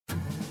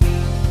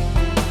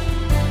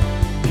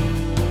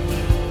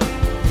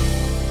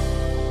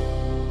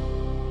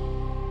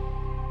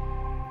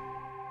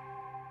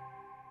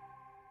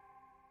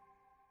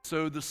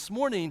So this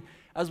morning,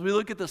 as we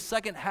look at the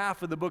second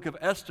half of the book of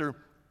Esther,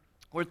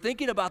 we're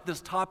thinking about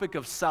this topic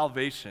of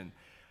salvation.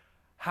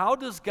 How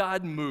does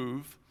God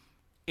move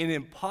in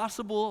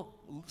impossible,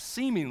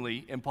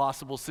 seemingly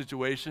impossible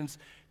situations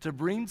to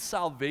bring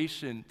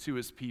salvation to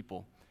his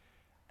people?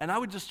 And I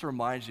would just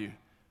remind you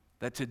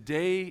that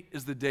today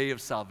is the day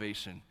of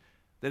salvation.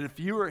 That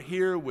if you are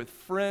here with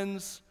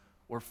friends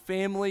or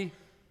family,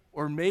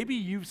 or maybe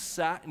you've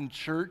sat in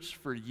church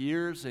for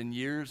years and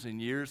years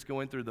and years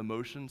going through the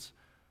motions,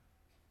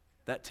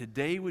 that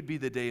today would be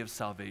the day of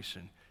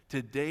salvation.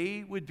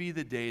 Today would be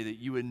the day that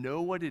you would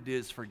know what it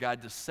is for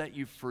God to set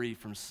you free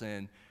from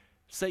sin,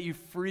 set you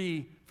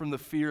free from the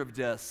fear of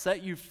death,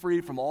 set you free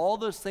from all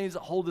those things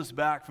that hold us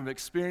back from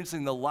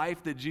experiencing the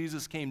life that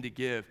Jesus came to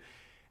give.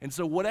 And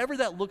so whatever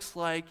that looks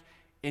like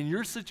in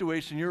your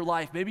situation, your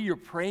life, maybe you're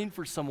praying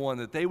for someone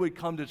that they would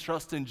come to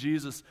trust in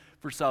Jesus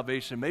for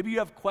salvation. Maybe you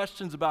have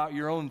questions about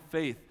your own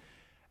faith.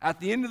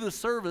 At the end of the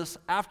service,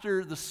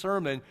 after the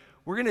sermon,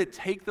 we're going to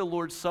take the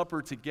Lord's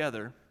Supper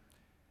together.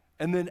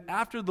 And then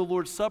after the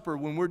Lord's Supper,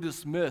 when we're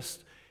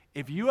dismissed,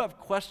 if you have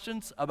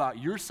questions about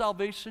your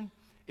salvation,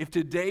 if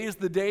today is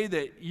the day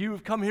that you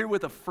have come here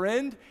with a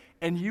friend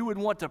and you would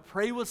want to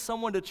pray with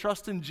someone to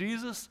trust in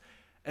Jesus,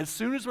 as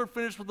soon as we're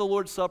finished with the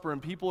Lord's Supper and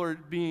people are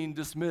being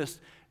dismissed,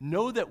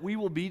 know that we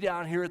will be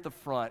down here at the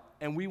front,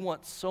 and we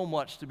want so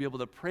much to be able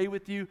to pray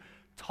with you,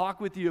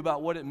 talk with you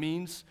about what it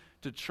means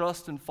to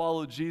trust and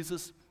follow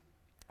Jesus.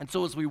 And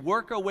so as we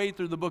work our way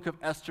through the book of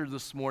Esther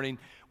this morning,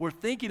 we're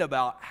thinking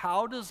about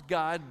how does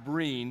God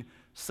bring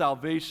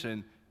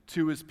salvation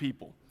to his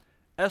people.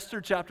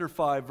 Esther chapter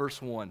 5,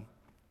 verse 1.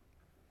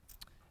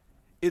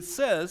 It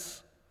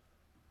says,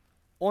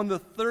 on the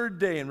third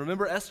day, and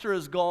remember Esther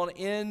has gone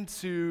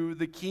into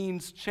the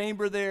king's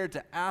chamber there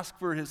to ask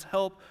for his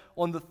help.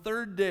 On the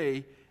third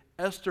day,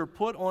 Esther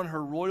put on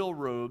her royal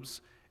robes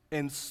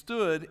and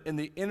stood in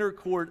the inner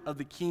court of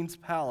the king's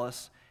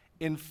palace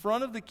in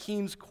front of the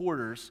king's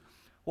quarters,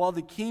 while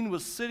the king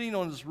was sitting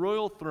on his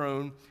royal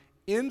throne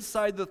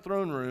inside the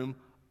throne room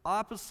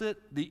opposite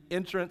the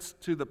entrance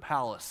to the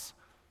palace.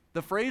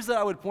 The phrase that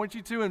I would point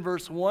you to in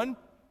verse 1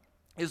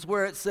 is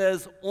where it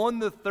says, on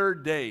the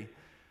third day.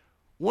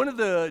 One of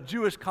the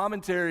Jewish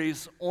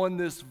commentaries on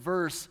this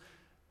verse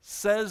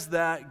says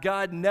that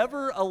God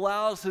never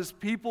allows his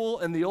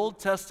people in the Old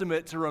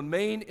Testament to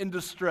remain in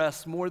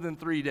distress more than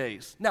 3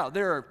 days. Now,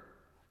 there are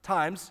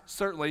times,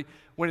 certainly,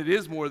 when it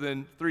is more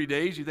than 3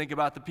 days. You think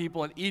about the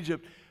people in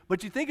Egypt,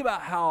 but you think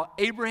about how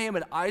Abraham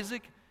and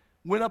Isaac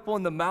went up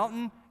on the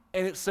mountain,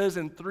 and it says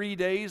in 3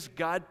 days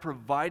God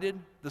provided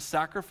the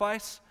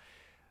sacrifice.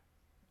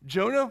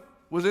 Jonah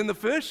was in the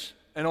fish,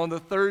 and on the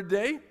third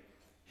day,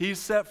 he's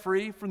set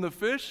free from the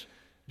fish.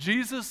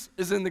 Jesus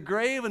is in the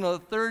grave, and on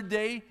the third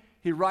day,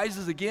 he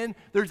rises again.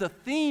 There's a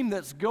theme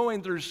that's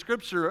going through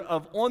Scripture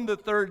of on the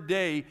third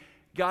day,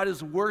 God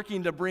is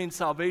working to bring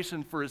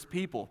salvation for his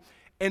people.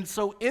 And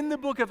so in the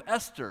book of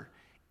Esther,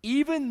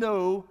 even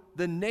though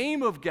the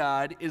name of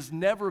God is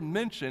never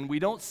mentioned, we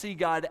don't see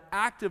God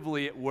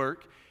actively at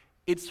work,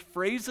 it's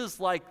phrases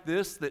like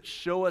this that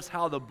show us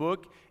how the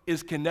book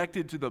is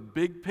connected to the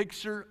big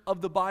picture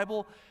of the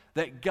Bible,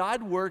 that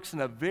God works in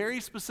a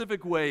very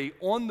specific way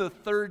on the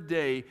third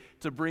day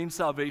to bring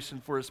salvation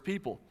for his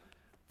people.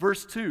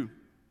 Verse 2,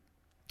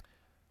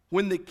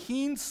 when the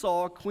king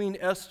saw Queen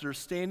Esther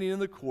standing in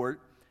the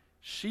court,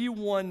 she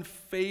won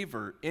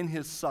favor in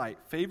his sight,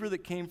 favor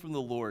that came from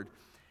the Lord.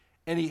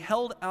 And he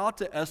held out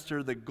to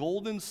Esther the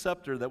golden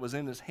scepter that was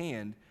in his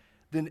hand.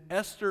 Then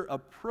Esther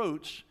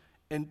approached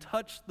and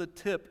touched the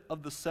tip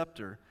of the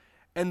scepter.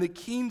 And the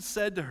king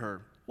said to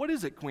her, "What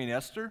is it, Queen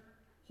Esther?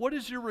 What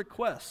is your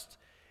request?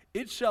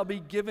 It shall be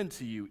given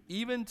to you,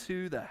 even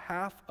to the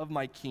half of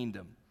my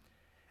kingdom."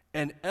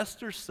 And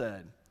Esther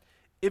said,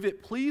 "If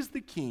it please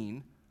the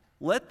king,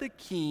 let the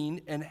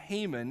king and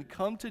Haman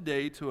come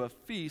today to a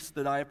feast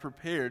that I have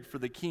prepared for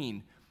the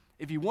king."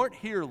 If you weren't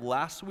here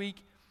last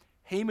week,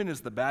 Haman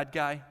is the bad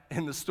guy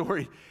in the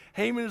story.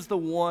 Haman is the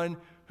one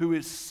who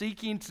is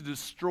seeking to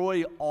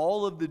destroy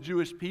all of the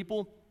Jewish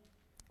people.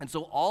 And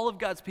so all of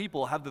God's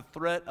people have the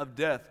threat of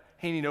death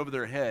hanging over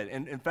their head.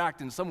 And in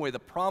fact, in some way, the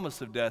promise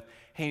of death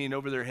hanging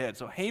over their head.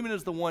 So Haman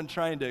is the one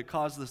trying to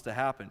cause this to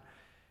happen.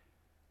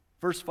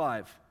 Verse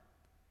 5,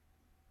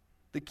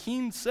 the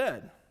king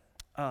said,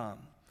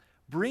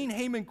 "Bring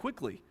Haman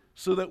quickly,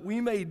 so that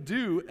we may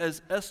do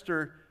as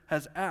Esther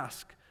has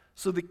asked."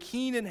 So the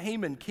king and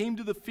Haman came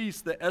to the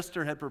feast that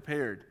Esther had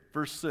prepared.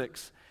 Verse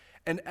 6,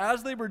 and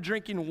as they were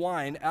drinking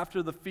wine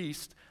after the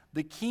feast,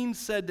 the king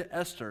said to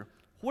Esther,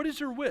 "What is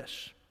your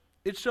wish?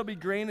 It shall be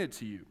granted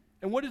to you.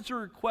 And what is your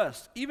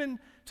request? Even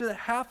to the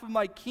half of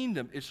my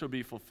kingdom it shall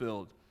be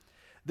fulfilled."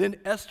 Then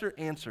Esther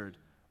answered,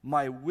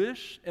 "My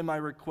wish and my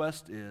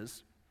request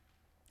is,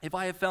 if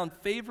I have found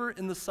favor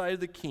in the sight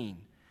of the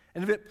king,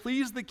 and if it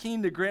please the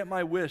king to grant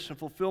my wish and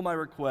fulfill my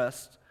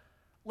request,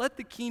 let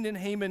the king and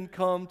Haman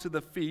come to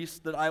the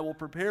feast that I will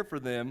prepare for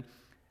them,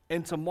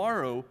 and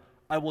tomorrow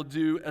I will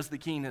do as the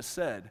king has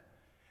said."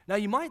 Now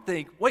you might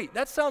think, wait,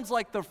 that sounds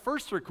like the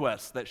first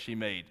request that she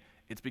made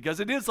It's because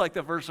it is like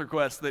the first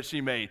request that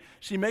she made.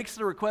 She makes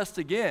the request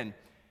again.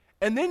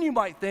 And then you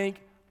might think,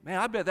 man,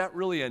 I bet that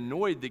really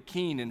annoyed the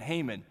king and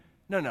Haman.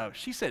 No,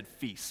 she said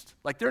feast.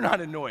 Like, they're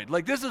not annoyed.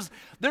 Like, this is,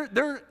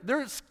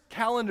 their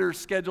calendar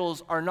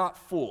schedules are not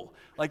full.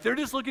 Like, they're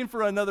just looking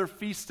for another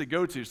feast to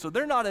go to. So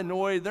they're not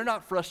annoyed. They're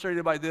not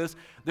frustrated by this.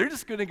 They're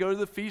just going to go to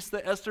the feast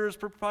that Esther has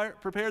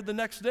prepared the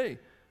next day.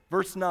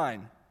 Verse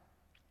 9.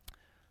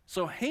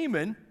 So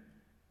Haman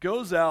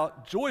goes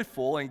out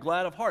joyful and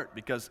glad of heart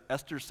because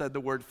Esther said the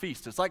word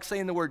feast. It's like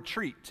saying the word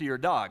treat to your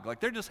dog.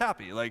 Like, they're just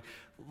happy. Like,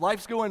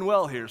 life's going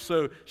well here.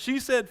 So she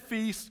said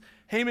feast.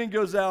 Haman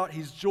goes out,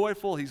 he's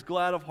joyful, he's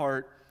glad of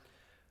heart.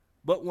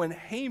 But when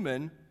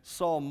Haman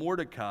saw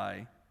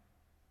Mordecai,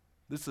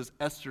 this is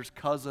Esther's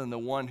cousin, the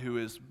one who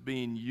is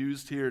being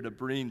used here to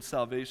bring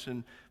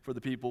salvation for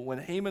the people. When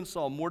Haman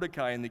saw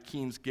Mordecai in the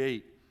king's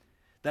gate,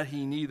 that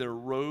he neither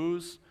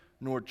rose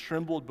nor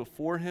trembled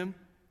before him,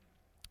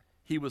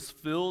 he was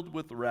filled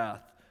with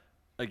wrath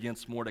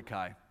against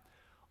Mordecai.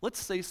 Let's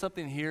say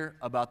something here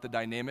about the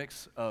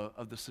dynamics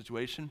of the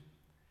situation.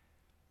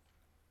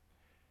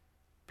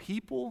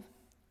 People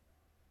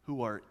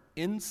who are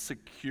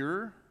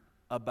insecure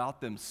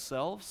about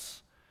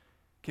themselves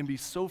can be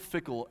so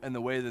fickle in the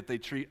way that they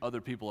treat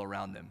other people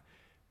around them.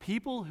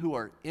 People who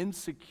are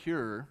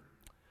insecure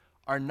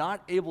are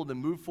not able to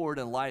move forward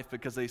in life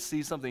because they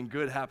see something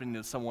good happening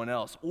to someone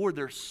else, or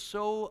they're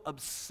so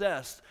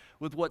obsessed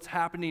with what's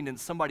happening in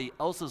somebody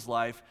else's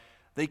life,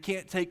 they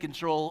can't take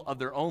control of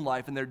their own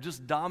life, and they're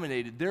just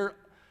dominated.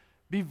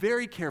 Be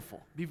very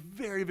careful. Be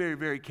very, very,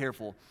 very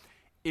careful.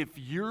 If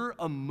your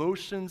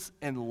emotions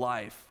in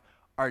life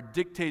are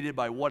dictated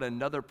by what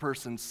another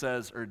person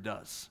says or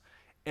does,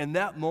 in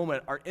that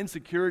moment, our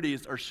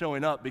insecurities are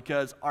showing up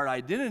because our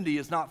identity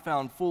is not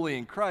found fully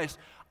in Christ.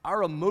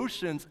 Our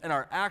emotions and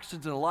our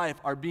actions in life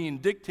are being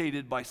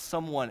dictated by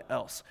someone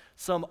else,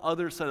 some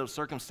other set of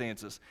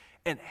circumstances.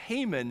 And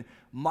Haman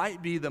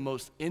might be the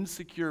most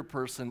insecure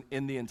person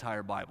in the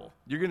entire Bible.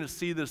 You're going to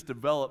see this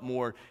develop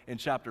more in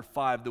chapter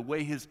 5, the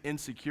way his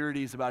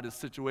insecurities about his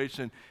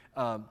situation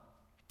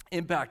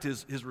impact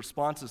his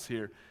responses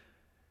here.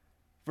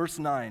 Verse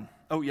 9.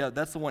 Oh, yeah,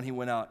 that's the one he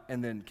went out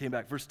and then came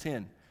back. Verse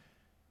 10.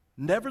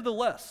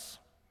 Nevertheless,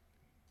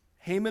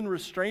 Haman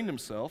restrained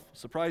himself,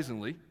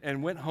 surprisingly,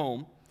 and went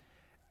home,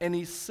 and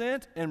he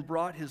sent and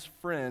brought his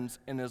friends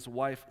and his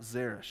wife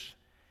Zeresh.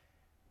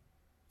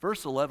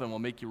 Verse 11 will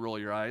make you roll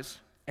your eyes.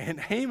 And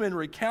Haman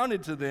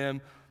recounted to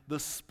them the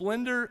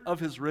splendor of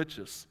his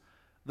riches,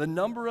 the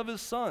number of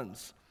his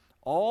sons,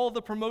 all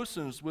the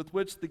promotions with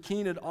which the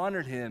king had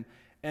honored him,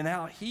 and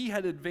how he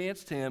had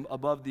advanced him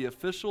above the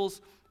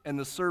officials and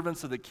the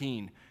servants of the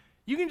king.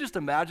 You can just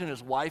imagine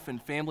his wife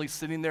and family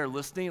sitting there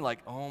listening like,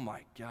 oh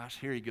my gosh,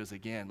 here he goes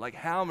again. Like,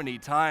 how many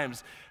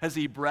times has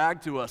he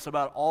bragged to us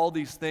about all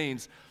these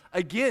things?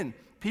 Again,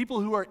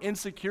 people who are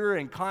insecure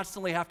and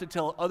constantly have to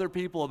tell other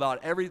people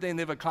about everything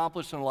they've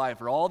accomplished in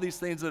life or all these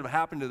things that have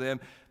happened to them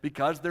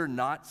because they're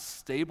not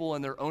stable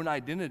in their own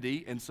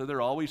identity, and so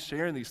they're always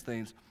sharing these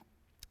things.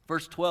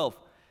 Verse 12,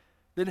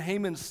 then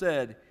Haman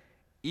said,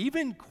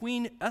 even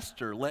Queen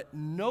Esther, let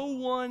no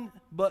one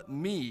but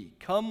me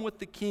come with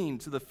the king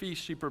to the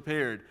feast she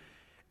prepared.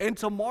 And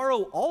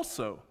tomorrow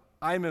also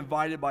I am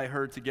invited by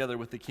her together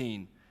with the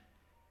king.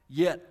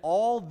 Yet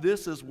all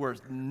this is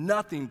worth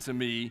nothing to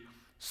me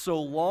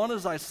so long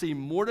as I see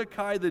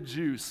Mordecai the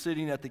Jew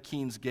sitting at the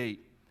king's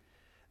gate.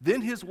 Then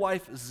his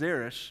wife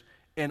Zeresh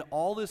and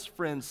all his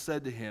friends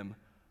said to him,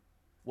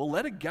 well,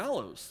 let a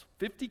gallows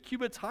 50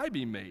 cubits high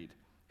be made,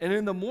 and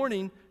in the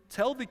morning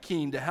tell the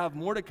king to have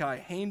Mordecai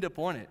hanged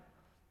upon it.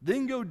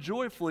 Then go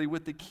joyfully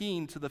with the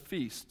king to the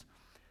feast.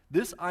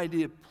 This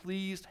idea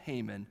pleased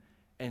Haman,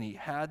 and he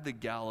had the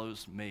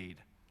gallows made.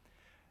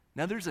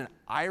 Now there's an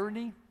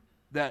irony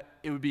that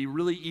it would be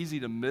really easy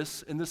to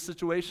miss in this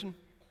situation.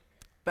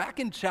 Back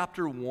in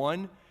chapter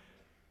 1,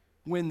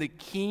 when the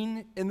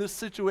king in this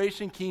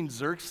situation, King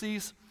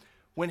Xerxes,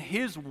 when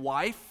his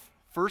wife,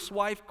 first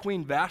wife,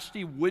 Queen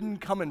Vashti,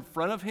 wouldn't come in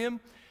front of him,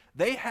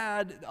 they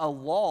had a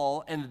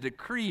law and a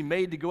decree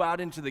made to go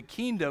out into the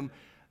kingdom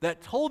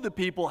that told the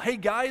people, hey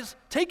guys,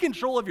 take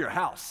control of your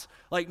house.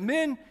 Like,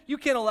 men, you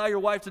can't allow your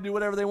wife to do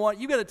whatever they want.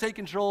 You got to take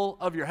control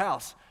of your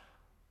house.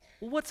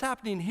 Well, what's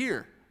happening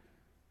here?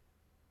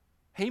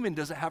 Haman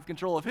doesn't have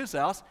control of his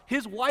house.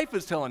 His wife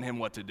is telling him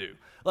what to do.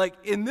 Like,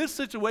 in this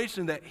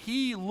situation that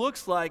he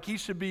looks like he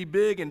should be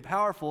big and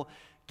powerful,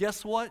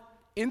 guess what?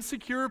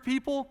 Insecure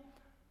people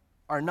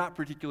are not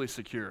particularly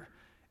secure.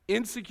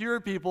 Insecure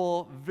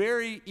people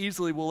very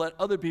easily will let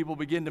other people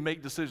begin to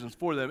make decisions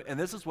for them, and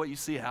this is what you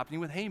see happening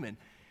with Haman.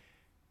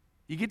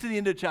 You get to the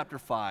end of chapter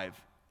 5,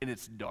 and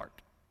it's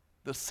dark.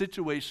 The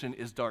situation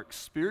is dark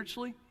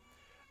spiritually.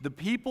 The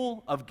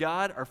people of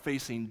God are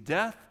facing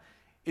death.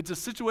 It's a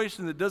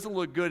situation that doesn't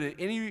look good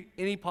in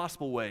any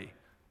possible way.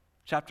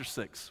 Chapter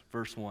 6,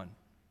 verse 1.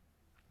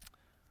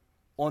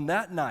 On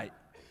that night,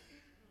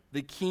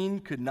 the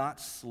king could not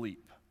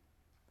sleep.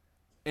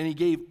 And he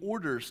gave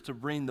orders to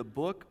bring the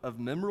book of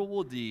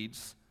memorable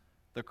deeds,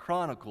 the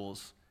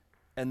Chronicles,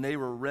 and they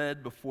were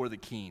read before the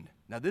king.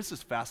 Now, this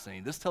is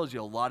fascinating. This tells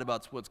you a lot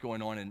about what's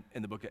going on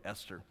in the book of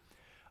Esther.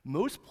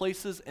 Most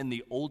places in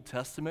the Old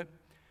Testament,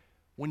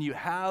 when you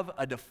have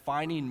a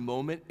defining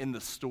moment in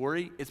the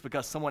story, it's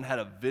because someone had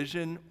a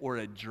vision or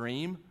a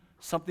dream,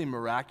 something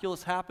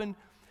miraculous happened.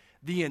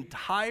 The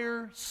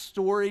entire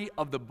story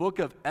of the book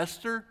of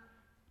Esther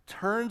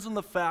turns on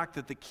the fact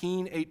that the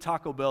king ate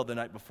Taco Bell the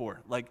night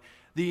before. Like,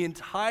 the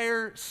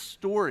entire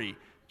story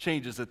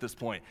changes at this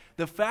point.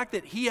 The fact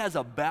that he has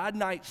a bad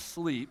night's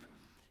sleep,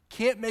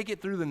 can't make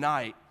it through the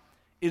night,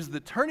 is the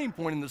turning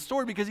point in the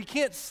story because he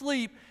can't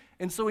sleep,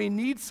 and so he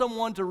needs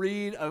someone to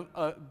read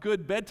a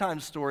good bedtime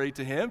story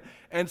to him.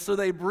 And so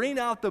they bring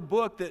out the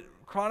book that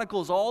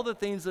chronicles all the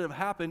things that have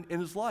happened in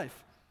his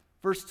life.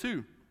 Verse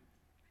 2,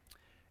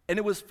 and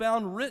it was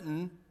found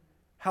written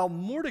how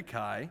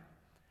Mordecai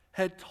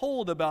had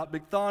told about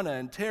Bigthana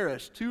and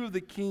Teresh, two of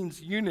the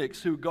king's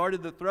eunuchs who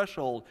guarded the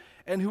threshold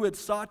and who had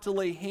sought to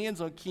lay hands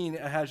on King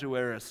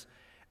Ahasuerus.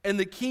 And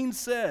the king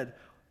said,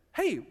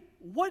 hey,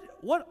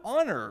 what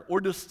honor or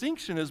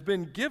distinction has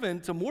been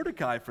given to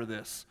Mordecai for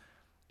this?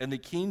 And the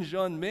king's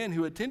young men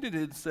who attended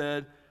him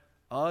said,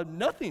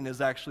 nothing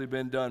has actually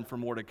been done for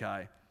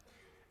Mordecai.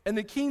 And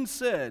the king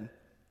said,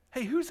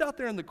 hey, who's out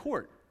there in the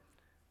court?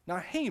 Now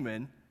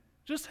Haman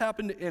just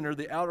happened to enter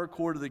the outer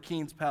court of the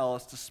king's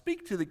palace to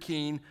speak to the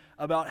king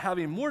about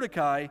having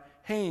Mordecai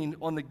hanged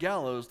on the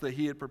gallows that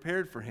he had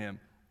prepared for him.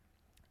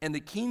 And the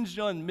king's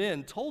young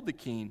men told the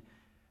king,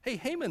 hey,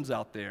 Haman's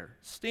out there,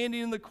 standing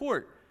in the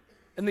court.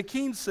 And the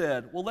king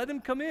said, well, let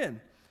him come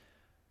in.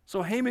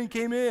 So Haman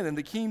came in, and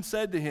the king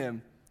said to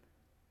him,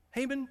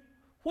 Haman,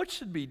 what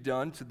should be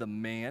done to the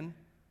man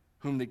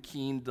whom the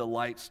king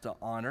delights to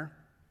honor?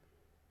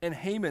 And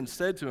Haman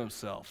said to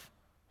himself,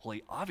 well,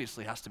 he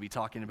obviously has to be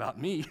talking about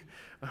me.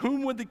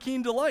 Whom would the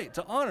king delight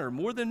to honor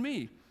more than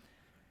me?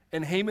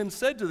 And Haman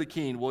said to the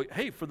king, well,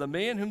 hey, for the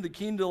man whom the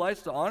king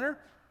delights to honor,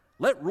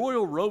 let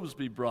royal robes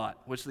be brought,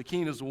 which the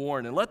king has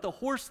worn, and let the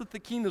horse that the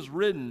king has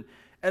ridden,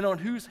 and on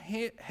whose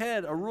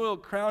head a royal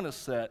crown is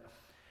set,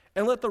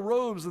 and let the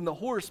robes and the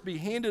horse be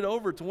handed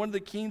over to one of the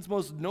king's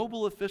most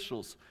noble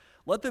officials.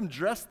 Let them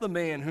dress the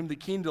man whom the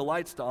king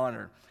delights to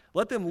honor.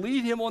 Let them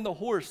lead him on the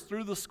horse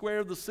through the square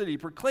of the city,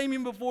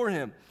 proclaiming before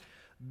him,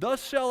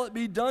 thus shall it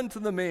be done to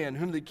the man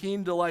whom the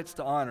king delights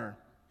to honor.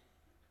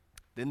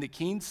 Then the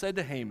king said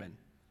to Haman,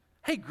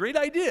 hey, great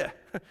idea.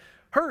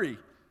 Hurry,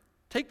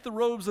 take the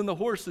robes and the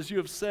horse as you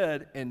have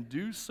said, and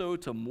do so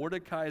to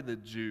Mordecai the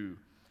Jew,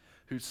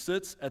 who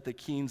sits at the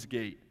king's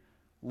gate.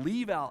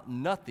 Leave out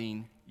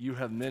nothing you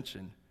have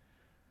mentioned.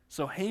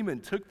 So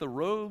Haman took the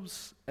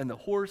robes and the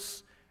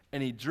horse,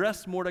 and he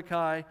dressed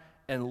Mordecai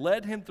and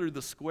led him through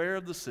the square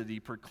of the city,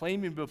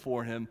 proclaiming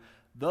before him,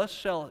 thus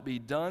shall it be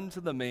done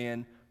to the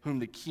man whom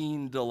the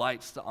king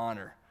delights to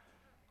honor.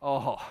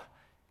 Oh,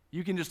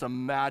 you can just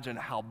imagine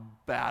how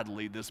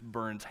badly this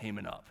burns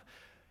Haman up.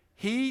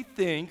 He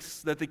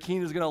thinks that the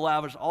king is going to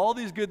lavish all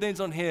these good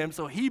things on him,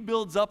 so he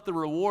builds up the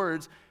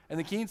rewards, and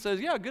the king says,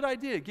 yeah, good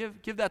idea,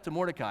 give that to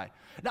Mordecai.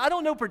 Now, I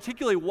don't know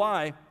particularly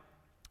why,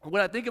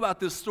 when I think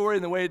about this story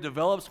and the way it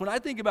develops, when I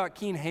think about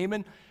King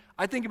Haman,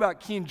 I think about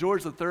King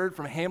George III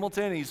from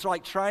Hamilton. He's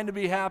like trying to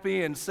be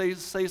happy and say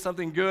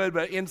something good,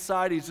 but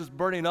inside he's just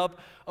burning up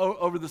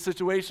over the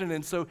situation.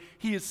 And so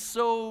he is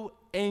so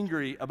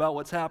angry about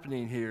what's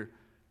happening here.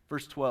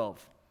 Verse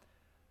 12.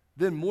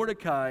 Then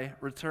Mordecai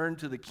returned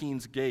to the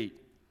king's gate,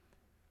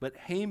 but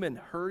Haman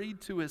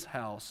hurried to his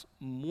house,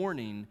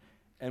 mourning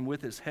and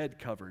with his head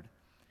covered.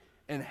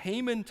 And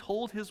Haman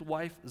told his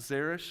wife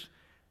Zeresh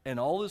and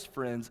all his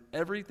friends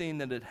everything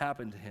that had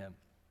happened to him.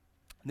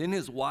 Then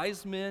his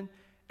wise men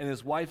and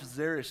his wife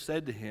Zeresh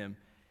said to him,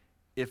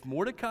 if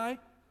Mordecai,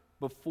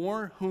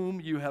 before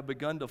whom you have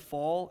begun to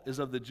fall, is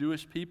of the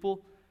Jewish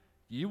people,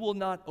 you will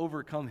not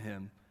overcome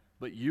him,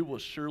 but you will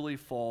surely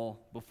fall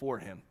before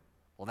him.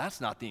 Well,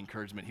 that's not the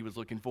encouragement he was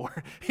looking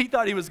for. He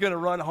thought he was going to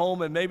run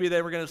home and maybe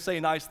they were going to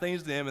say nice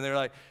things to him, and they're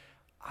like,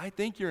 I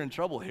think you're in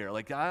trouble here.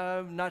 Like,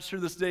 I'm not sure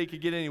this day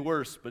could get any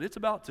worse, but it's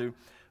about to.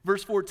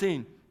 Verse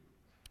 14,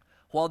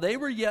 while they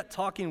were yet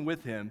talking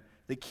with him,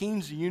 the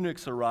king's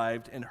eunuchs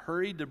arrived and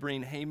hurried to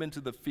bring Haman to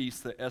the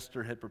feast that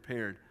Esther had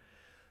prepared.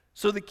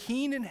 So the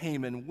king and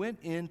Haman went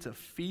in to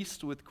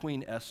feast with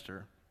Queen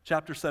Esther.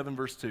 Chapter 7,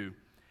 verse 2.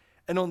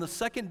 And on the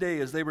second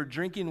day, as they were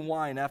drinking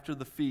wine after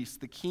the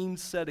feast, the king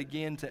said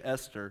again to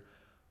Esther,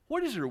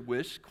 what is your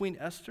wish, Queen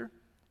Esther?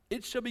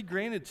 It shall be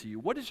granted to you.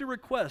 What is your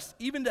request?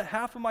 Even to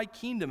half of my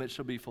kingdom it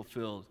shall be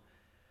fulfilled.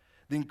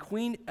 Then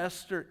Queen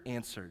Esther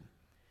answered,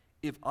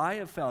 if I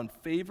have found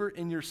favor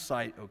in your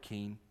sight, O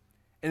king,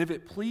 and if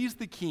it please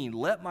the king,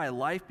 let my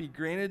life be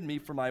granted me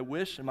for my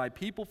wish and my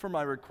people for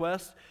my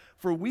request,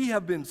 for we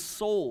have been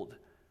sold,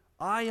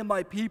 I and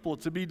my people,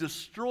 to be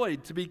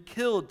destroyed, to be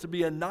killed, to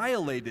be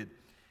annihilated.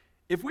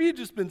 If we had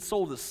just been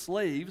sold as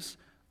slaves,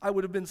 I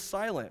would have been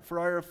silent, for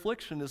our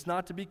affliction is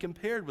not to be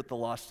compared with the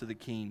loss to the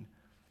king.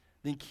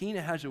 Then King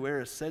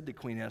Ahasuerus said to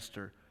Queen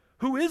Esther,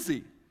 who is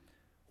he?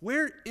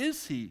 Where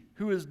is he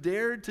who has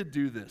dared to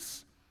do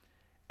this?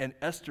 And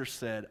Esther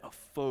said, a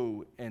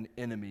foe and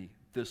enemy,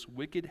 this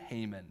wicked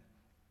Haman."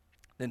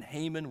 Then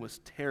Haman was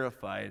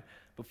terrified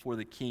before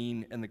the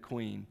king and the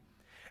queen.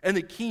 And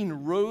the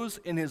king rose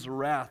in his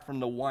wrath from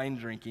the wine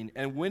drinking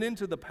and went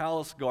into the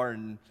palace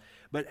garden.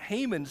 But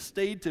Haman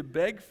stayed to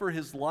beg for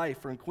his life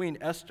from Queen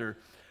Esther,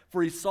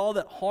 for he saw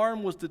that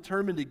harm was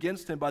determined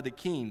against him by the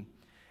king.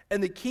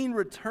 And the king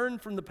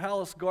returned from the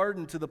palace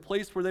garden to the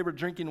place where they were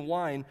drinking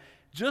wine,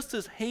 just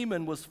as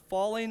Haman was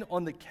falling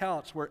on the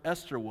couch where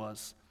Esther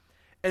was.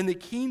 And the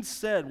king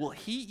said, "Will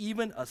he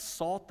even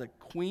assault the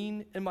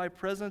queen in my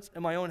presence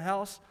in my own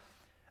house?"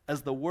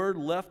 As the word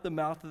left the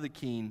mouth of the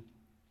king,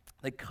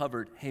 they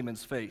covered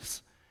Haman's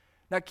face.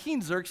 Now,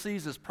 King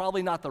Xerxes is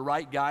probably not the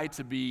right guy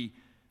to be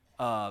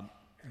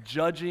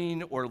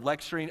judging or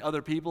lecturing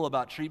other people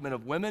about treatment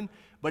of women,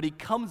 but he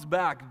comes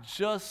back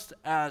just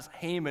as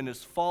Haman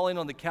is falling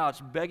on the couch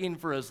begging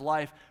for his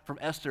life from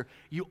Esther.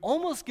 You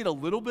almost get a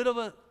little bit of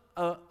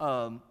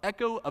a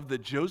echo of the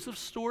Joseph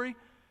story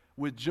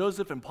with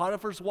Joseph and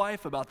Potiphar's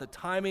wife about the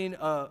timing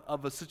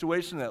of a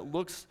situation that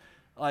looks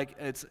like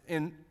it's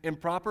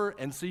improper.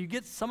 And so you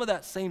get some of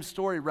that same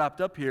story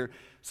wrapped up here.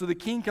 So the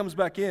king comes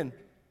back in.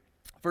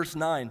 Verse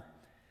 9.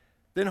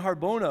 Then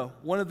Harbona,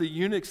 one of the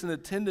eunuchs in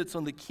attendance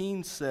on the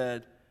king,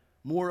 said,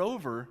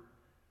 "Moreover,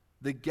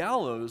 the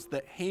gallows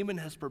that Haman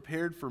has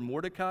prepared for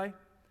Mordecai,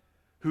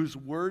 whose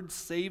word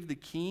saved the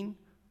king,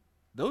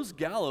 those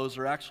gallows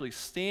are actually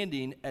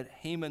standing at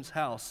Haman's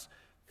house,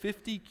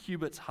 50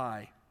 cubits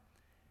high."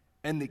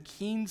 And the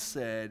king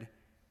said,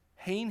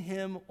 "Hang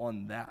him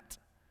on that."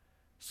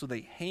 So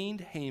they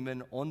hanged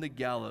Haman on the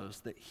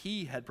gallows that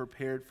he had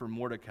prepared for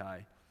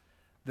Mordecai.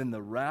 Then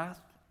the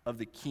wrath of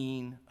the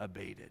king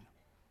abated.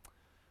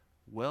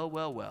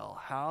 Well,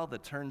 how the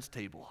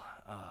turntable.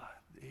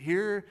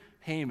 Here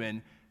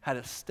Haman had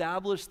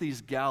established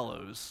these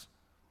gallows,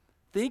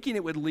 thinking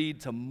it would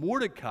lead to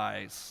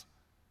Mordecai's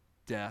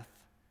death,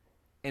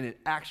 and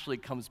it actually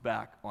comes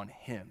back on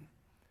him.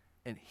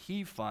 And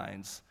he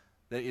finds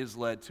that it has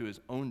led to his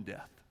own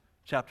death.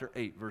 Chapter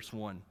 8, verse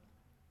 1.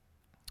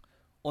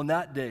 On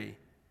that day,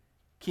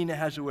 King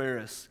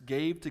Ahasuerus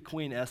gave to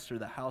Queen Esther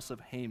the house of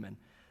Haman,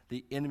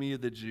 the enemy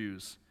of the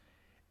Jews.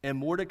 And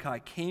Mordecai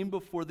came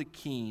before the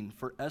king,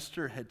 for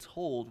Esther had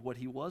told what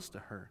he was to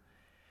her.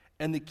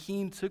 And the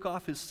king took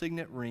off his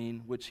signet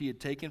ring, which he had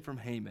taken from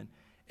Haman,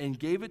 and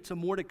gave it to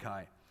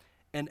Mordecai.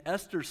 And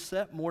Esther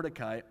set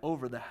Mordecai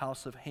over the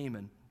house of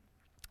Haman.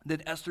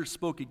 Then Esther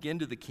spoke again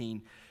to the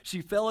king.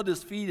 She fell at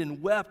his feet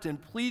and wept and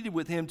pleaded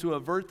with him to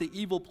avert the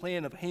evil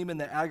plan of Haman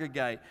the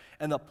Agagite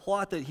and the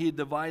plot that he had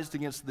devised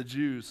against the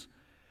Jews.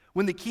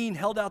 When the king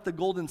held out the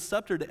golden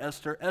scepter to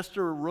Esther,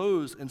 Esther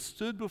arose and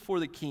stood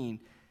before the king.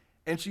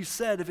 And she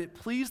said, "If it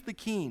pleased the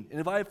king, and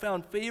if I have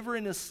found favor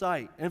in his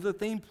sight, and if the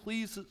thing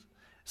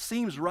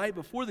seems right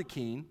before the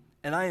king,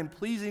 and I am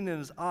pleasing in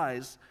his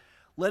eyes,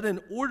 let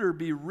an order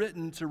be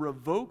written to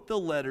revoke the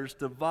letters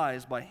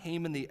devised by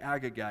Haman the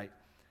Agagite,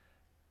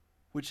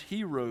 which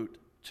he wrote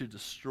to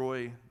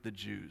destroy the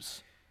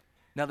Jews."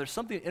 Now, there's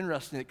something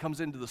interesting that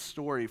comes into the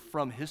story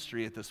from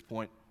history at this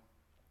point.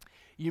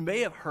 You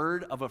may have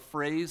heard of a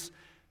phrase,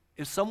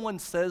 if someone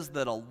says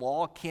that a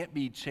law can't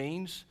be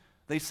changed,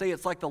 they say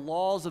it's like the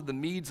laws of the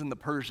Medes and the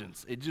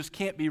Persians. It just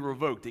can't be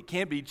revoked. It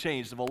can't be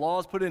changed. If a law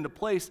is put into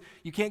place,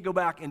 you can't go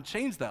back and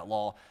change that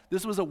law.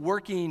 This was a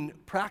working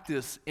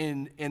practice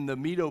in the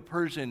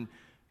Medo-Persian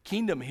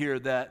kingdom here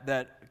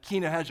that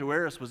King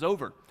Ahasuerus was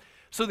over.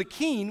 So the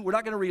king, we're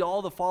not going to read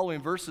all the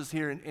following verses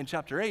here in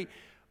chapter 8,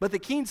 but the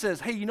king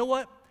says, "Hey, you know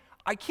what?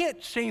 I can't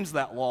change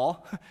that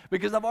law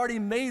because I've already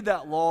made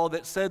that law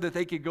that said that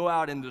they could go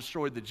out and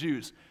destroy the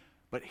Jews.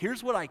 But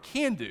here's what I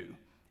can do.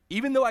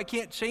 Even though I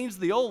can't change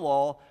the old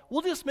law,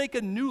 we'll just make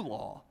a new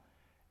law.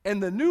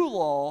 And the new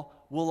law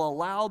will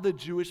allow the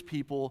Jewish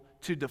people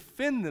to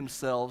defend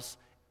themselves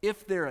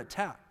if they're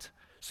attacked."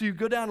 So you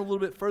go down a little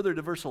bit further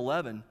to verse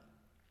 11.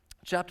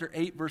 Chapter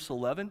 8, verse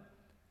 11.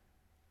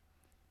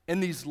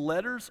 "And these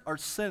letters are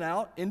sent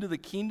out into the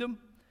kingdom,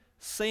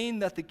 saying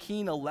that the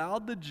king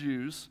allowed the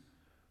Jews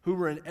who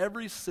were in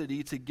every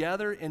city to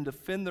gather and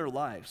defend their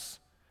lives,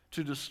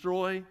 to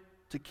destroy,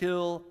 to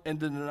kill, and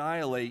to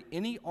annihilate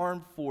any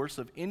armed force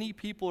of any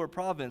people or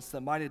province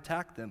that might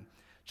attack them,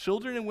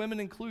 children and women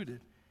included,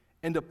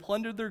 and to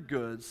plunder their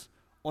goods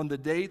on the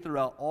day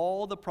throughout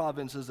all the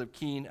provinces of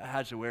King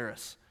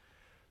Ahasuerus."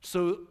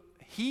 So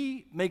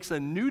he makes a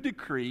new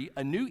decree,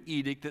 a new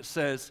edict that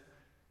says,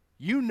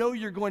 you know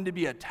you're going to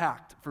be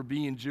attacked for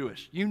being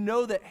Jewish. You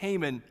know that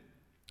Haman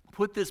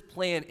put this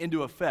plan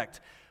into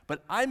effect,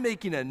 but I'm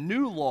making a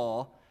new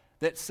law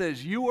that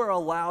says you are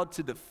allowed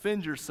to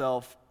defend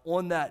yourself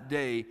on that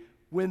day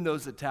when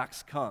those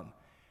attacks come.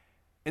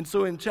 And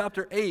so in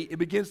chapter 8, it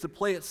begins to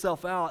play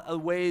itself out a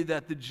way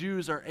that the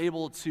Jews are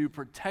able to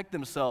protect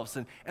themselves.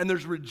 And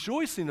there's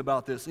rejoicing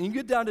about this. And you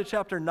get down to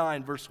chapter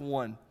 9, verse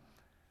 1.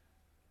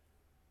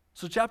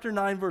 So chapter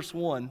 9, verse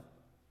 1,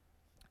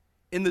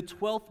 in the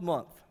 12th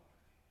month,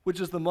 which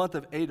is the month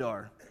of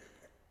Adar,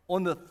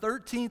 on the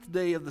 13th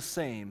day of the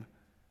same,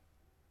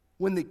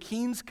 when the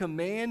king's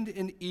command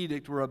and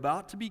edict were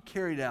about to be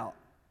carried out,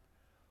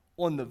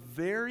 on the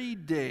very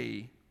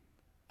day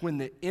when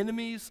the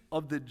enemies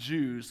of the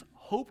Jews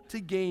hoped to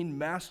gain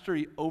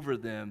mastery over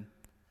them,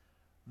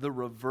 the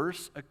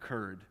reverse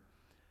occurred.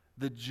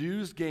 The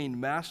Jews gained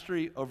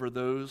mastery over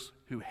those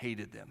who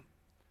hated them.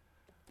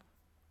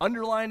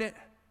 Underline it,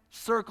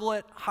 circle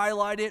it,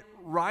 highlight it,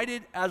 write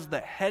it as the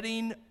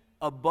heading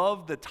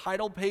above the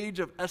title page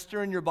of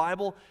Esther in your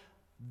Bible.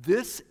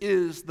 This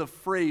is the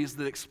phrase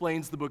that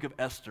explains the book of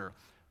Esther.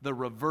 The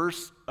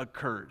reverse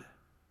occurred.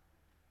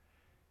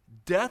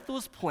 Death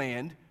was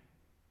planned.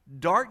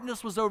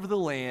 Darkness was over the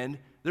land.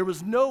 There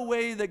was no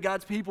way that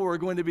God's people were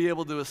going to be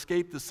able to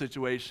escape this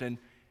situation.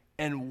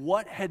 And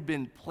what had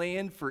been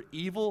planned for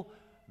evil,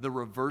 the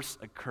reverse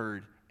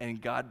occurred,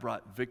 and God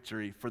brought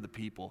victory for the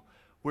people.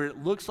 Where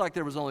it looks like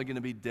there was only going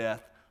to be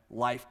death,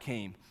 life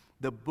came.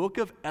 The book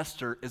of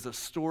Esther is a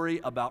story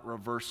about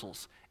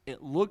reversals.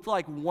 It looked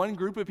like one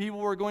group of people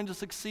were going to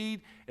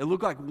succeed. It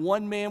looked like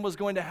one man was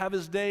going to have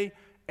his day,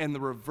 and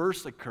the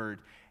reverse occurred.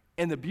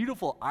 And the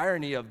beautiful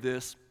irony of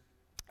this,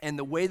 and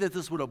the way that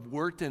this would have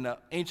worked in an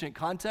ancient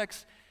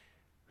context,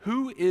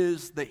 who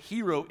is the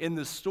hero in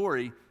this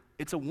story?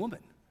 It's a woman.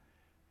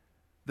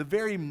 The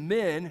very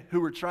men who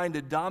were trying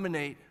to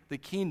dominate the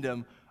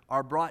kingdom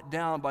are brought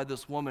down by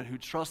this woman who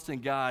trusts in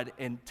God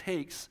and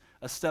takes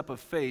a step of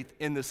faith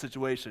in this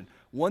situation.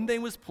 One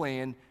thing was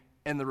planned,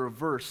 and the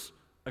reverse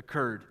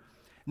occurred.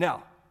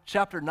 Now,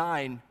 chapter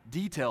 9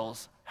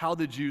 details how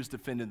the Jews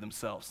defended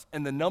themselves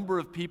and the number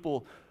of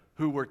people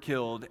who were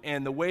killed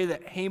and the way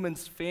that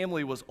Haman's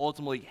family was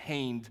ultimately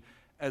hanged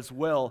as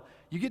well.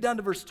 You get down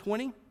to verse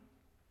 20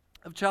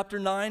 of chapter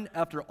 9,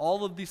 after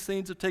all of these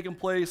things have taken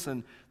place,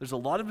 and there's a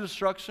lot of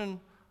destruction,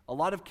 a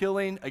lot of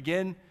killing.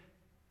 Again,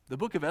 the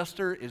book of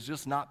Esther is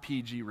just not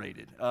PG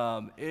rated.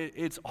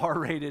 It's R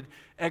rated,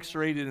 X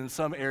rated in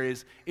some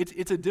areas.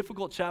 It's a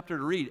difficult chapter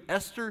to read.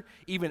 Esther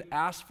even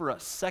asked for a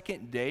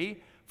second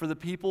day for the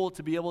people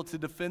to be able to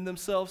defend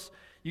themselves.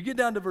 You get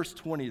down to verse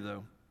 20,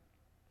 though,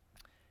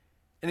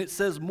 and it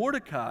says,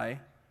 Mordecai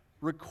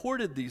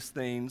recorded these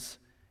things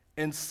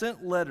and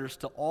sent letters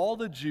to all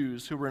the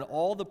Jews who were in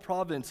all the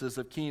provinces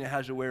of King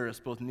Ahasuerus,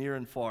 both near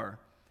and far,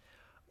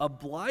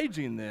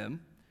 obliging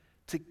them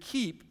to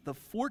keep the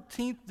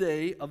 14th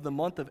day of the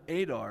month of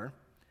Adar,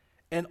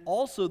 and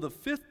also the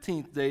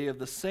 15th day of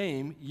the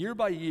same, year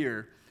by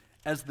year,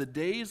 as the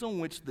days on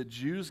which the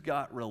Jews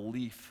got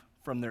relief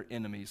from their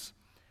enemies,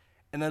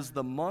 and as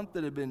the month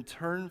that had been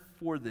turned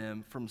for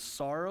them from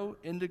sorrow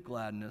into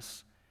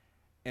gladness,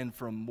 and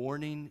from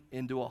mourning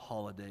into a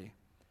holiday,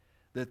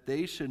 that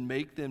they should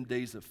make them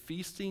days of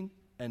feasting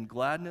and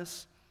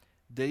gladness,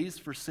 days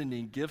for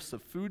sending gifts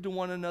of food to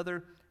one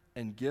another,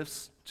 and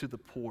gifts to the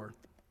poor.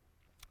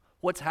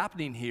 What's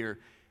happening here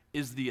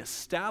is the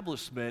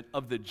establishment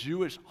of the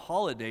Jewish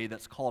holiday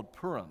that's called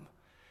Purim.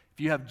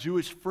 If you have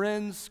Jewish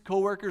friends,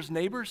 coworkers,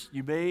 neighbors,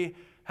 you may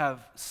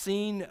have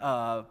seen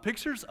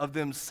pictures of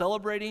them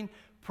celebrating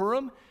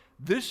Purim.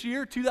 This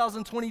year,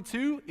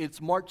 2022, it's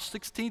March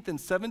 16th and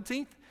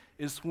 17th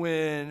is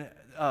when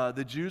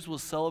the Jews will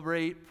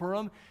celebrate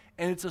Purim.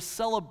 And it's a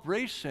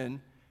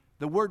celebration.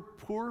 The word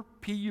pur,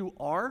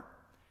 P-U-R,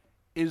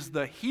 is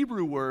the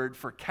Hebrew word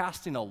for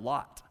casting a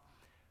lot.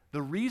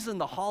 The reason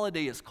the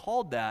holiday is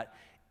called that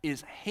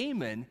is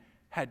Haman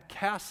had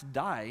cast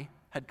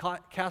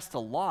a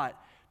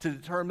lot to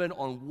determine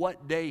on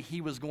what day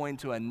he was going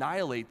to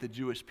annihilate the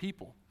Jewish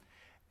people.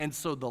 And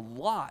so the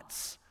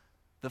lots,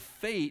 the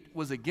fate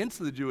was against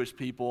the Jewish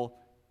people,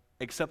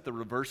 except the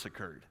reverse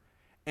occurred.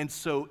 And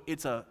so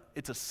it's a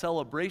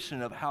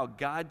celebration of how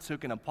God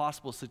took an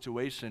impossible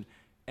situation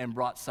and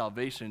brought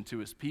salvation to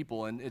his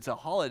people. And it's a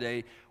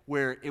holiday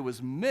where it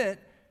was meant,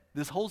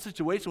 this whole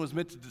situation was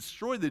meant to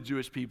destroy the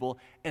Jewish people,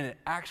 and it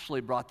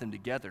actually brought them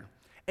together.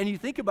 And you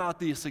think about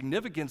the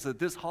significance that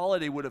this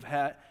holiday would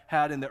have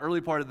had in the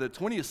early part of the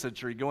 20th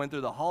century, going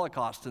through the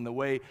Holocaust, and the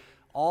way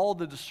all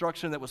the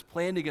destruction that was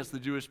planned against the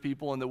Jewish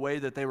people and the way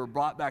that they were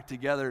brought back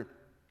together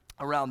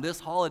around this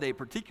holiday,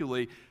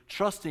 particularly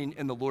trusting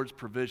in the Lord's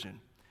provision.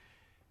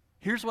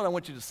 Here's what I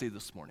want you to see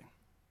this morning.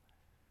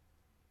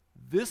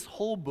 This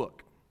whole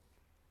book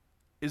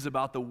is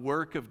about the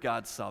work of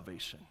God's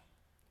salvation.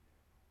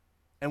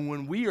 And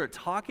when we are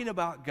talking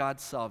about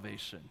God's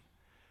salvation,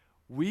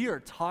 we are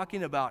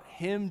talking about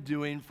him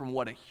doing from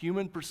what a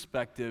human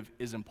perspective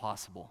is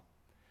impossible.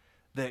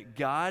 That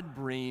God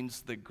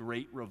brings the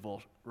great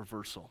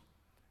reversal.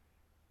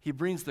 He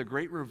brings the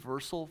great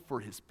reversal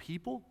for his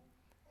people.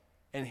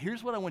 And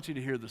here's what I want you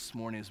to hear this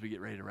morning as we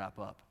get ready to wrap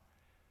up.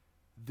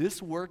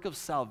 This work of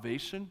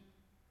salvation,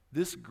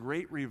 this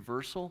great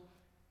reversal,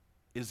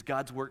 is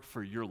God's work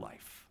for your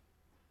life.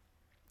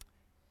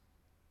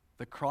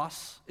 The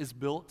cross is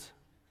built.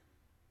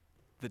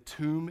 The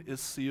tomb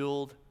is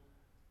sealed.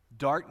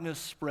 Darkness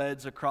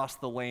spreads across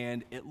the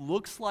land. It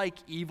looks like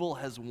evil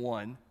has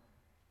won.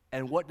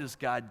 And what does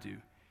God do?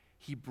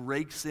 He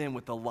breaks in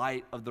with the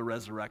light of the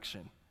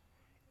resurrection.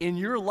 In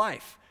your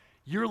life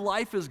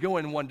is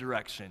going one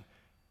direction.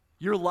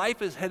 Your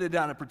life is headed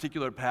down a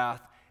particular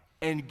path,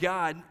 and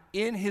God,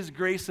 in his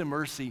grace and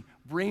mercy,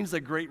 brings a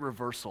great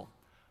reversal.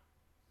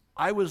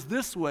 I was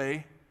this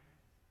way,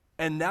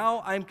 and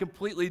now I'm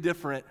completely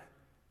different.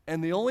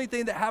 And the only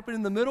thing that happened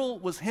in the middle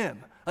was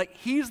him. Like,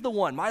 he's the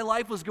one. My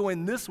life was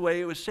going this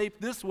way. It was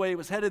shaped this way. It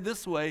was headed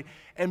this way.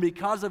 And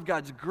because of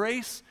God's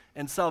grace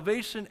and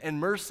salvation and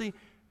mercy,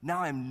 now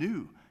I'm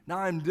new. Now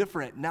I'm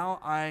different. Now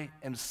I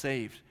am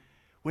saved.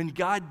 When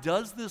God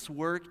does this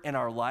work in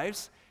our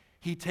lives,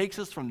 he takes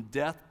us from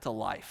death to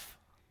life.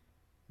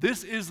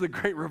 This is the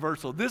great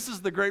reversal. This is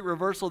the great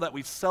reversal that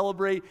we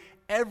celebrate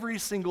every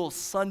single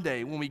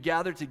Sunday when we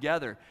gather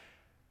together.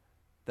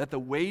 That the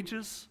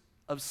wages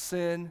of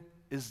sin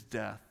is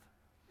death,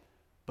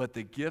 but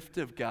the gift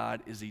of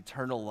God is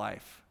eternal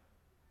life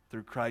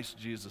through Christ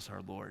Jesus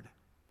our Lord.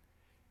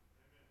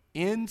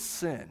 In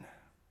sin,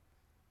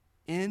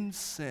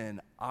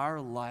 our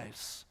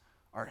lives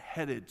are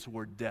headed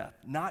toward death.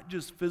 Not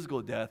just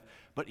physical death,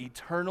 but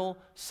eternal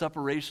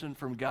separation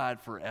from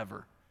God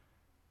forever.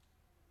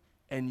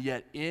 And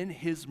yet in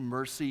his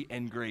mercy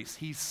and grace,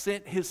 he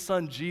sent his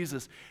son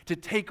Jesus to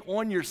take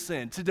on your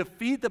sin, to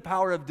defeat the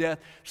power of death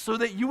so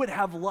that you would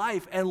have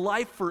life and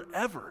life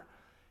forever.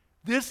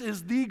 This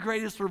is the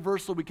greatest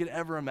reversal we could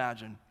ever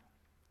imagine.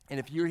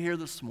 And if you're here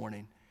this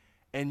morning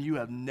and you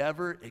have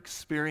never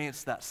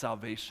experienced that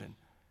salvation,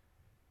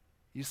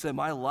 you say,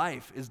 my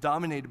life is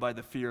dominated by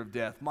the fear of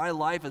death. My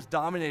life is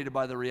dominated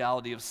by the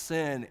reality of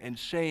sin and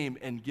shame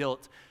and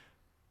guilt.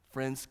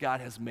 Friends, God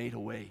has made a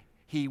way.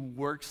 He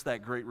works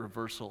that great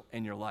reversal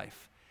in your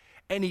life.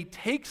 And he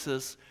takes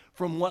us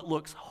from what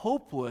looks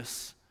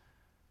hopeless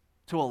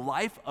to a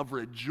life of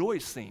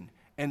rejoicing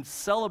and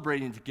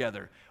celebrating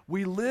together.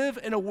 We live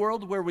in a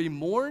world where we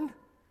mourn,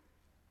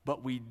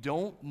 but we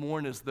don't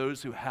mourn as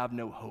those who have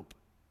no hope.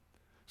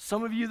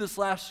 Some of you this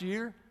last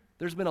year,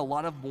 there's been a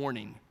lot of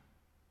mourning.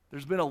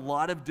 There's been a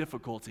lot of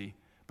difficulty.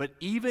 But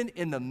even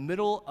in the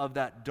middle of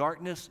that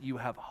darkness, you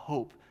have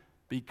hope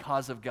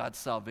because of God's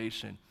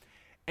salvation.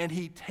 And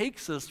he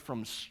takes us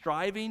from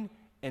striving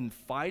and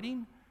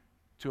fighting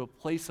to a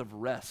place of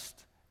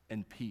rest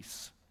and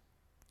peace.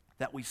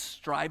 That we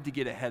strive to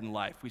get ahead in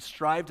life. We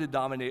strive to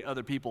dominate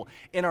other people.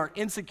 In our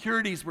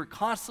insecurities, we're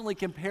constantly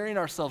comparing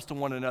ourselves to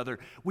one another.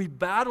 We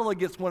battle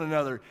against one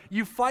another.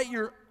 You fight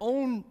your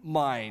own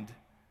mind.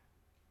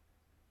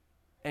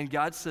 And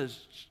God says,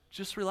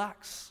 just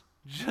relax.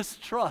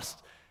 Just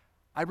trust.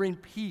 I bring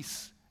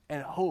peace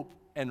and hope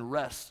and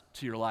rest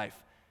to your life.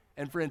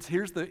 And friends,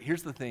 here's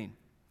the thing.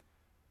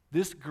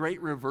 This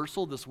great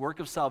reversal, this work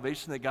of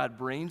salvation that God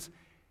brings,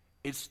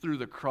 it's through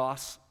the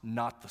cross,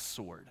 not the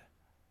sword.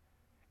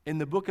 In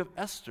the book of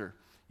Esther,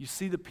 you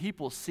see the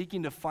people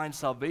seeking to find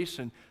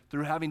salvation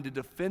through having to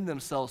defend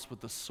themselves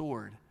with the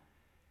sword.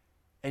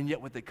 And yet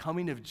with the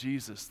coming of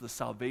Jesus, the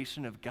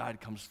salvation of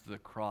God comes through the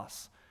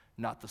cross,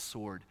 not the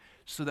sword.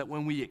 So that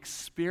when we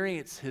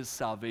experience his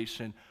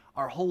salvation,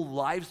 our whole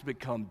lives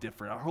become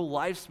different. Our whole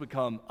lives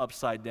become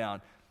upside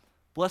down.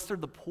 Blessed are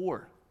the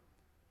poor.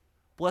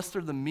 Blessed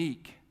are the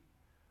meek.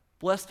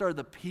 Blessed are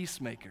the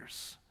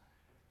peacemakers.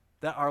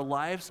 That our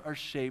lives are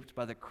shaped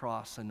by the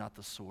cross and not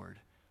the sword.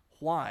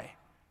 Why?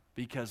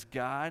 Because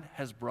God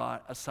has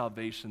brought a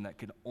salvation that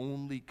could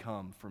only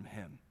come from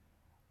him.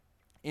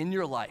 In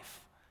your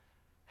life,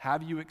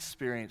 have you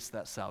experienced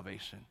that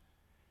salvation?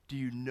 Do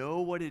you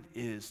know what it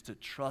is to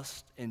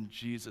trust in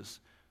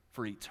Jesus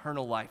for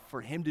eternal life,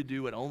 for him to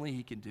do what only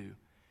he can do?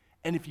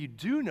 And if you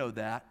do know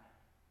that,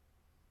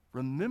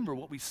 remember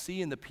what we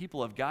see in the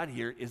people of God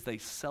here is they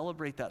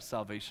celebrate that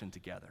salvation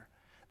together.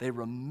 They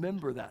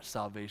remember that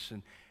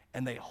salvation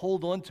and they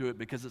hold on to it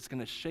because it's going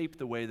to shape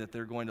the way that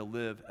they're going to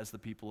live as the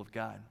people of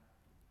God.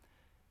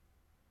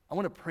 I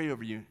want to pray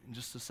over you in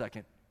just a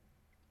second.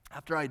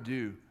 After I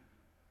do,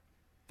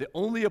 the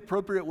only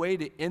appropriate way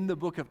to end the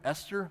book of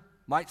Esther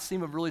might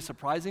seem a really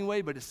surprising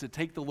way, but it's to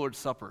take the Lord's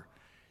Supper.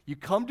 You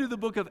come to the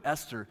book of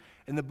Esther,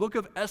 and the book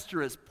of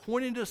Esther is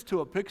pointing us to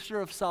a picture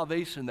of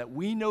salvation that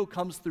we know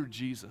comes through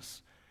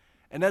Jesus.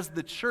 And as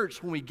the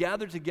church, when we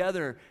gather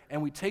together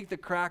and we take the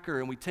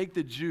cracker and we take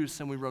the juice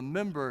and we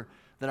remember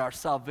that our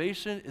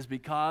salvation is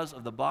because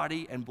of the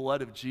body and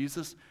blood of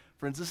Jesus,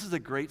 friends, this is a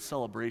great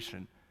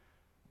celebration.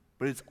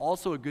 But it's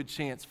also a good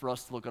chance for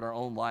us to look at our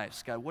own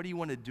lives. God, what do you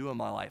want to do in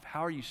my life?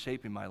 How are you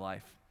shaping my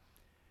life?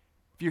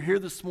 If you're here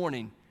this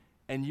morning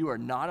and you are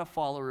not a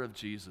follower of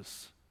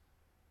Jesus,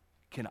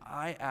 can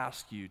I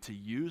ask you to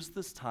use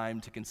this time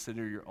to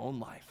consider your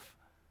own life?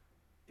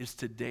 Is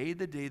today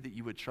the day that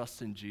you would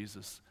trust in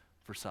Jesus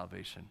for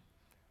salvation?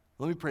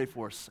 Let me pray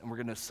for us, and we're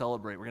going to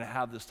celebrate. We're going to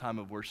have this time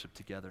of worship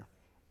together.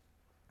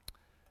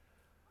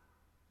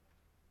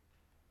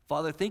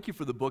 Father, thank you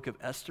for the book of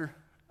Esther.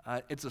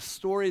 It's a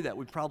story that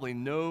we probably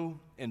know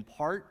in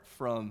part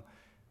from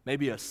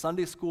maybe a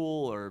Sunday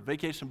school or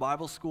vacation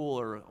Bible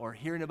school or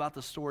hearing about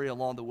the story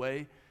along the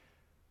way.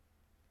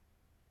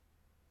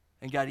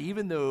 And God,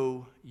 even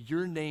though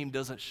your name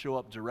doesn't show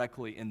up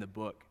directly in the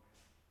book,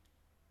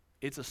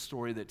 it's a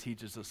story that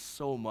teaches us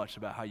so much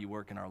about how you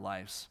work in our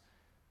lives.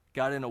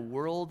 God, in a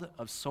world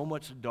of so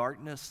much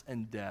darkness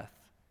and death,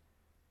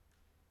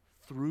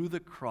 through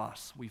the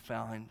cross we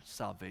found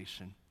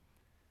salvation.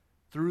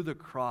 Through the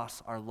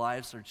cross, our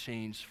lives are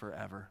changed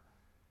forever.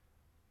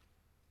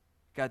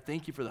 God,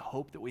 thank you for the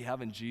hope that we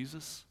have in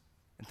Jesus.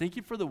 And thank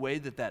you for the way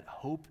that that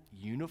hope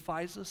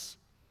unifies us.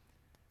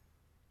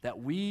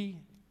 That we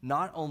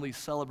not only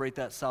celebrate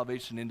that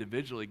salvation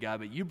individually, God,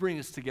 but you bring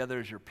us together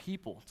as your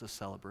people to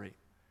celebrate.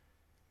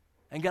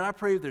 And God, I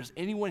pray if there's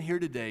anyone here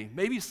today,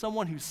 maybe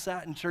someone who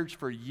sat in church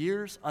for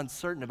years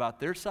uncertain about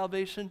their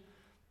salvation,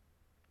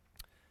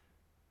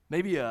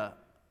 maybe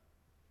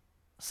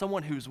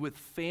someone who's with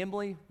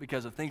family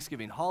because of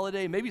Thanksgiving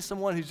holiday, maybe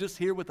someone who's just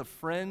here with a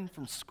friend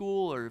from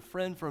school or a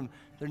friend from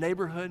their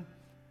neighborhood.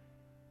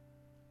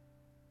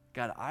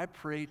 God, I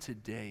pray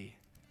today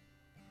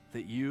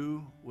that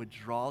you would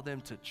draw them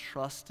to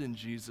trust in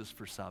Jesus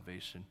for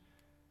salvation.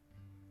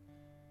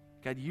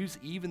 God, use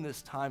even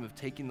this time of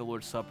taking the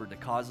Lord's Supper to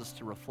cause us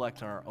to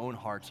reflect on our own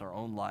hearts, our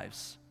own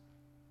lives.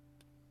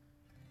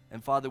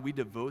 And Father, we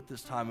devote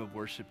this time of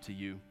worship to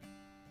you.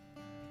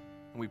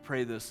 And we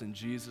pray this in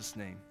Jesus'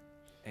 name.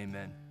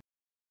 Amen.